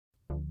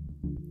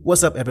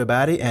What's up,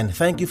 everybody, and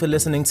thank you for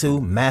listening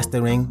to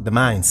Mastering the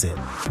Mindset.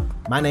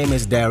 My name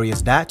is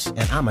Darius Dotch,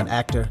 and I'm an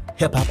actor,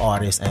 hip-hop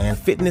artist, and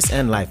fitness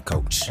and life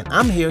coach. And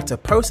I'm here to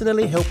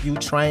personally help you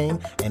train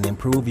and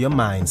improve your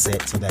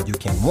mindset so that you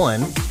can,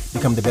 1,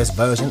 become the best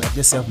version of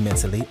yourself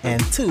mentally,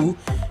 and 2,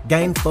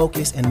 gain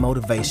focus and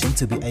motivation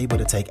to be able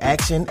to take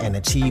action and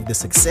achieve the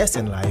success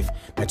in life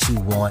that you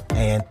want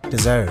and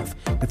deserve.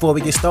 Before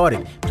we get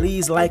started,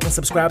 please like and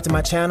subscribe to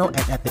my channel,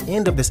 and at the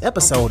end of this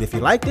episode, if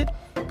you liked it,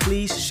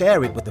 please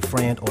share it with a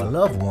friend or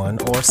loved one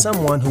or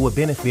someone who would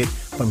benefit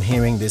from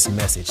hearing this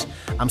message.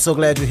 I'm so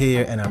glad you're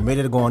here, and I'm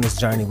ready to go on this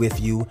journey with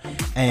you,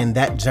 and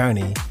that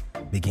journey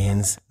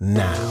begins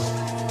now.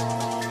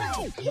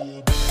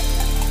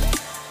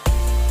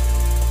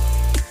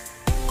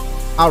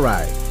 All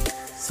right,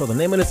 so the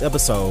name of this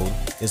episode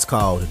is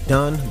called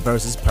Done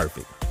versus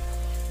Perfect.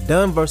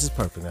 Done versus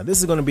Perfect. Now, this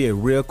is going to be a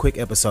real quick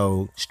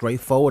episode,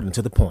 straightforward and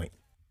to the point.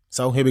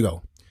 So here we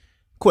go.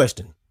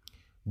 Question.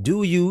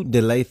 Do you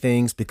delay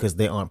things because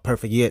they aren't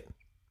perfect yet?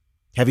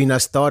 Have you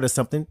not started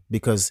something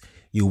because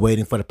you're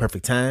waiting for the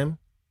perfect time?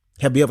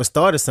 Have you ever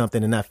started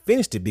something and not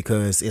finished it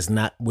because it's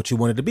not what you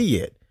wanted to be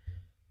yet?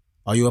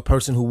 Are you a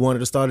person who wanted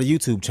to start a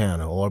YouTube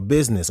channel or a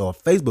business or a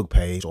Facebook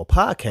page or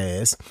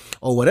podcast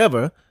or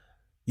whatever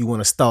you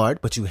want to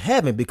start, but you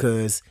haven't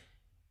because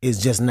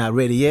it's just not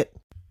ready yet?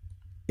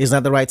 It's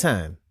not the right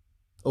time,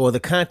 or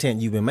the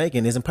content you've been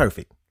making isn't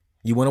perfect.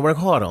 You want to work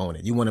harder on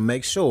it. You want to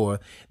make sure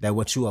that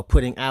what you are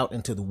putting out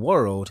into the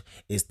world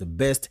is the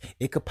best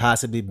it could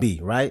possibly be,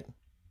 right?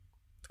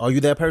 Are you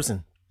that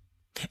person?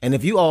 And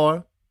if you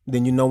are,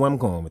 then you know where I'm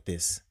going with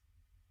this.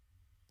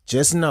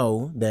 Just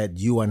know that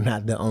you are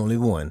not the only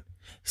one.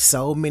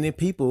 So many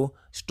people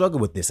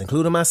struggle with this,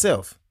 including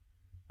myself.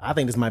 I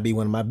think this might be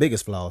one of my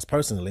biggest flaws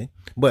personally,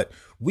 but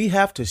we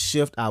have to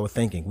shift our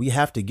thinking. We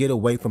have to get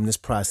away from this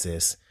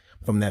process,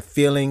 from that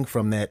feeling,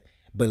 from that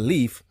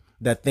belief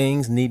that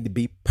things need to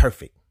be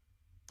perfect.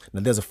 Now,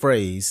 there's a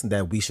phrase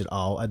that we should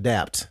all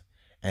adapt,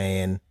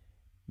 and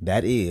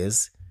that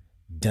is,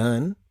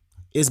 done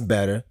is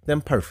better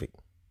than perfect.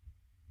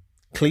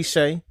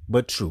 Cliche,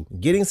 but true.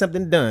 Getting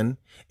something done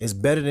is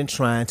better than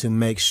trying to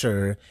make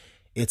sure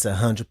it's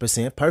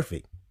 100%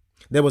 perfect.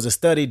 There was a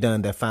study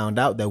done that found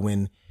out that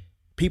when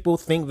people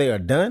think they are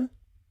done,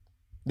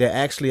 they're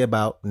actually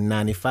about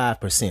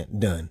 95%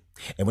 done.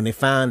 And when they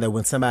find that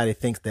when somebody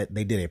thinks that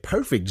they did a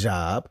perfect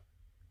job,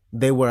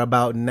 they were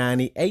about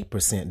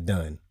 98%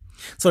 done.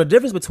 So the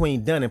difference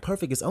between done and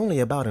perfect is only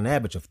about an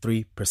average of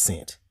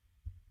 3%.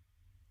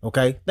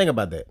 Okay? Think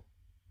about that.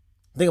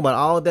 Think about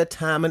all that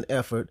time and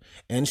effort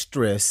and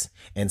stress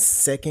and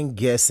second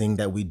guessing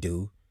that we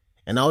do,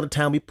 and all the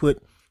time we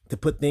put to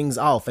put things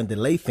off and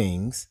delay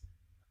things,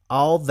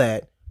 all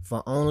that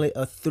for only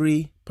a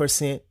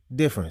 3%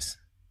 difference.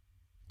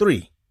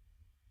 3.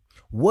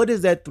 What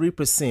is that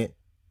 3%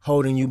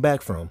 holding you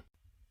back from?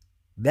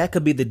 That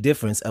could be the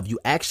difference of you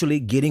actually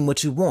getting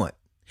what you want.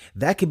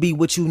 That could be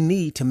what you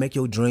need to make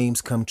your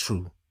dreams come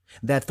true.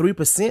 That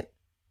 3%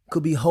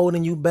 could be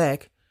holding you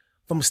back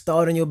from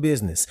starting your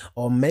business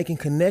or making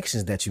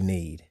connections that you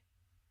need.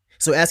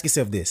 So ask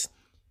yourself this: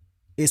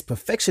 is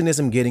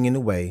perfectionism getting in the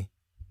way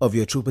of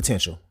your true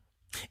potential?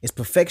 Is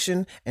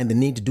perfection and the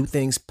need to do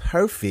things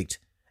perfect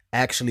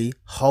actually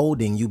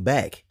holding you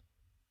back?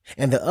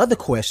 And the other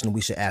question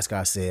we should ask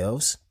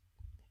ourselves,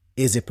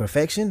 is it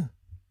perfection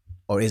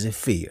or is it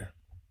fear?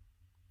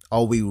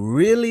 Are we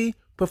really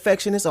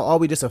perfectionists, or are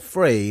we just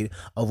afraid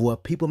of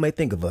what people may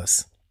think of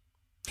us?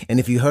 And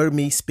if you heard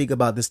me speak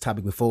about this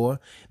topic before,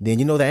 then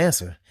you know the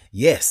answer.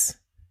 Yes,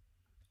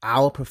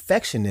 our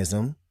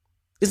perfectionism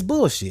is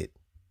bullshit.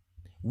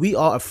 We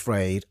are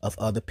afraid of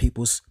other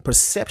people's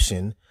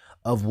perception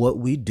of what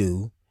we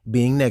do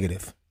being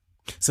negative.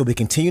 So we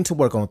continue to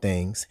work on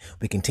things.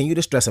 We continue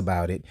to stress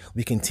about it.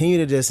 We continue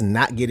to just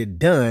not get it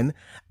done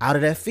out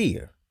of that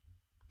fear.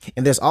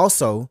 And there's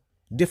also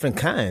different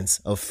kinds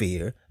of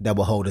fear that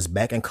will hold us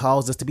back and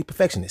cause us to be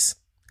perfectionists,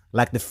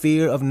 like the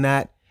fear of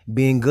not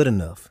being good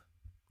enough,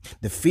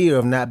 the fear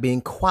of not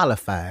being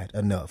qualified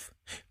enough,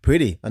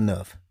 pretty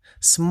enough,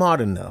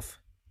 smart enough.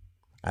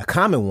 A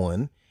common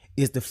one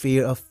is the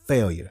fear of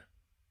failure.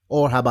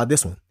 Or how about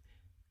this one?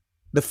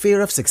 The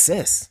fear of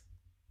success.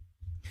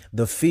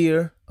 The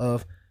fear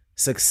of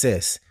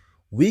success.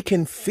 We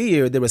can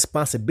fear the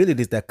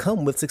responsibilities that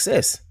come with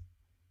success.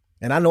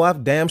 And I know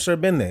I've damn sure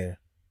been there.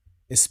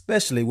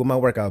 Especially with my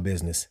workout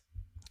business.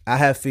 I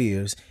have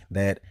fears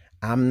that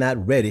I'm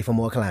not ready for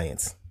more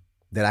clients,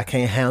 that I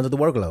can't handle the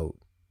workload.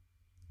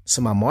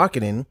 So my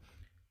marketing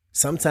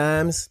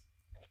sometimes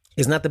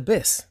is not the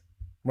best,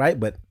 right?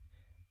 But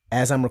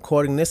as I'm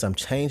recording this, I'm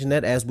changing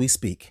that as we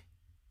speak.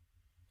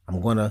 I'm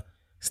going to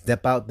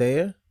step out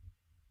there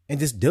and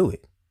just do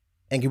it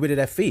and get rid of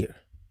that fear.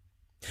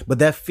 But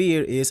that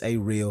fear is a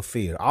real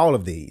fear. All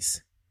of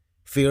these.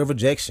 Fear of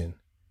rejection.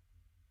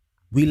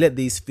 We let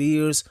these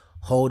fears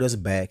hold us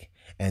back,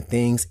 and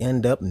things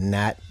end up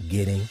not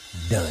getting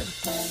done.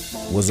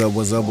 What's up,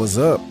 what's up, what's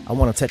up? I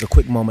want to take a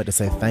quick moment to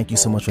say thank you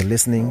so much for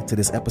listening to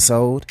this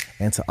episode,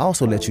 and to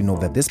also let you know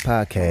that this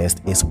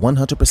podcast is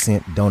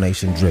 100%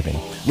 donation driven,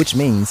 which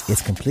means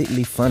it's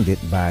completely funded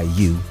by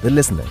you, the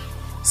listener.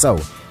 So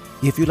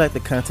if you like the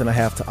content I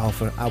have to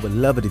offer, I would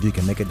love it if you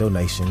can make a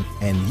donation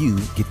and you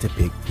get to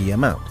pick the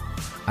amount.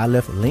 I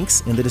left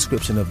links in the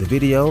description of the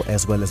video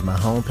as well as my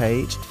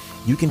homepage.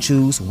 You can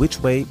choose which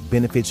way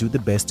benefits you the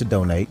best to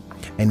donate.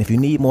 And if you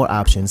need more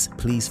options,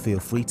 please feel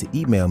free to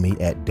email me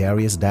at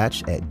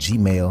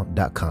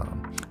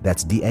dariusdotch@gmail.com.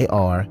 That's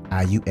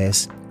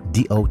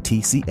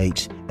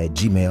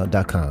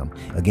DARIUSDOTCH@gmail.com.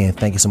 Again,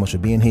 thank you so much for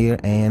being here,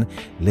 and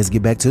let's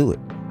get back to it.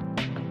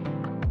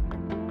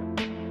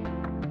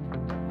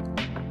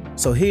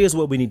 So here's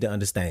what we need to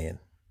understand.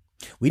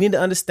 We need to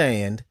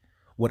understand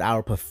what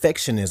our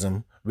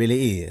perfectionism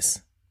really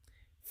is.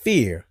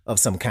 Fear of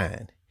some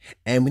kind.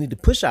 And we need to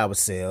push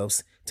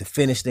ourselves to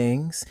finish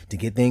things, to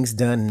get things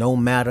done no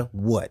matter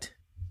what.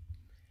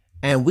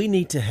 And we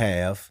need to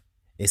have,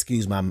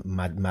 excuse my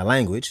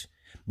language,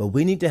 but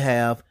we need to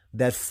have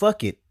that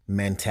fuck it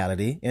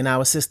mentality in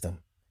our system.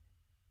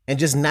 And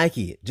just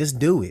Nike it, just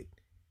do it.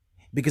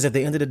 Because at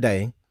the end of the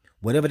day,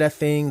 whatever that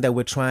thing that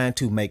we're trying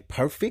to make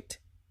perfect,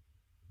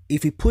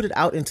 if we put it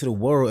out into the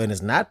world and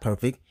it's not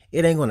perfect,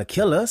 it ain't going to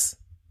kill us,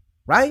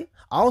 right?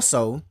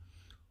 Also,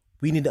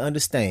 we need to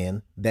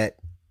understand that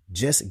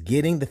just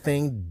getting the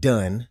thing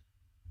done,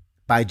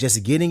 by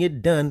just getting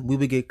it done, we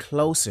will get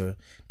closer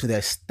to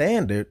that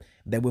standard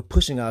that we're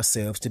pushing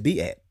ourselves to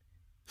be at.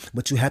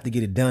 But you have to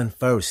get it done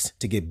first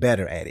to get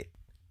better at it.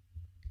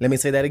 Let me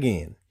say that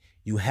again.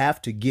 You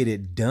have to get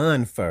it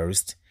done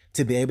first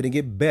to be able to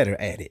get better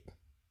at it.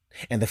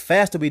 And the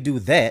faster we do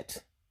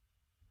that,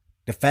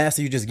 the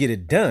faster you just get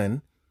it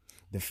done,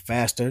 the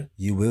faster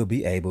you will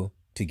be able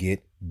to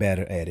get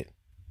better at it.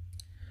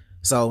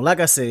 So, like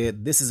I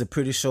said, this is a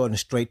pretty short and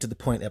straight to the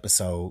point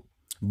episode.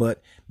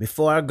 But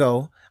before I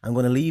go, I'm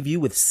going to leave you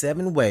with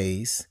 7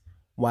 ways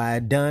why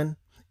done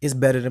is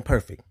better than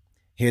perfect.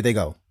 Here they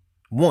go.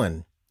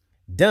 1,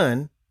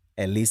 done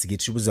at least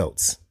gets you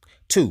results.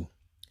 2,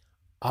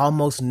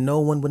 almost no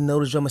one would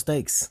notice your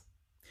mistakes.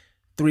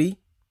 3,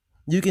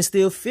 you can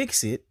still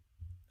fix it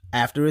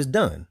after it's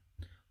done.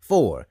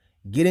 4,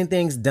 getting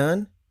things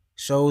done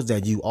shows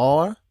that you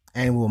are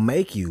and will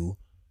make you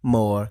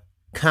more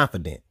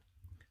confident.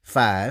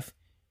 5,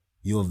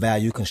 you'll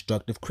value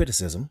constructive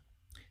criticism.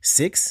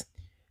 6,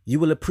 you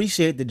will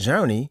appreciate the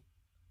journey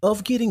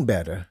of getting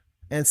better.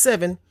 And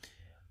 7,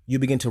 you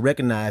begin to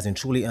recognize and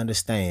truly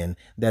understand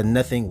that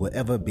nothing will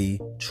ever be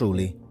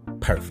truly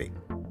perfect.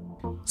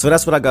 So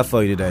that's what I got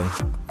for you today.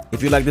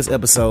 If you like this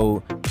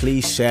episode,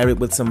 please share it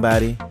with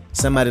somebody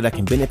that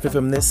can benefit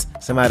from this,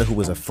 somebody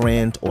who is a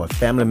friend or a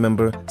family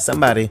member,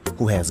 somebody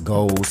who has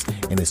goals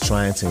and is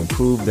trying to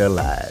improve their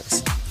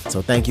lives.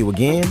 So thank you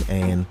again,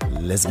 and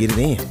let's get it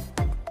in.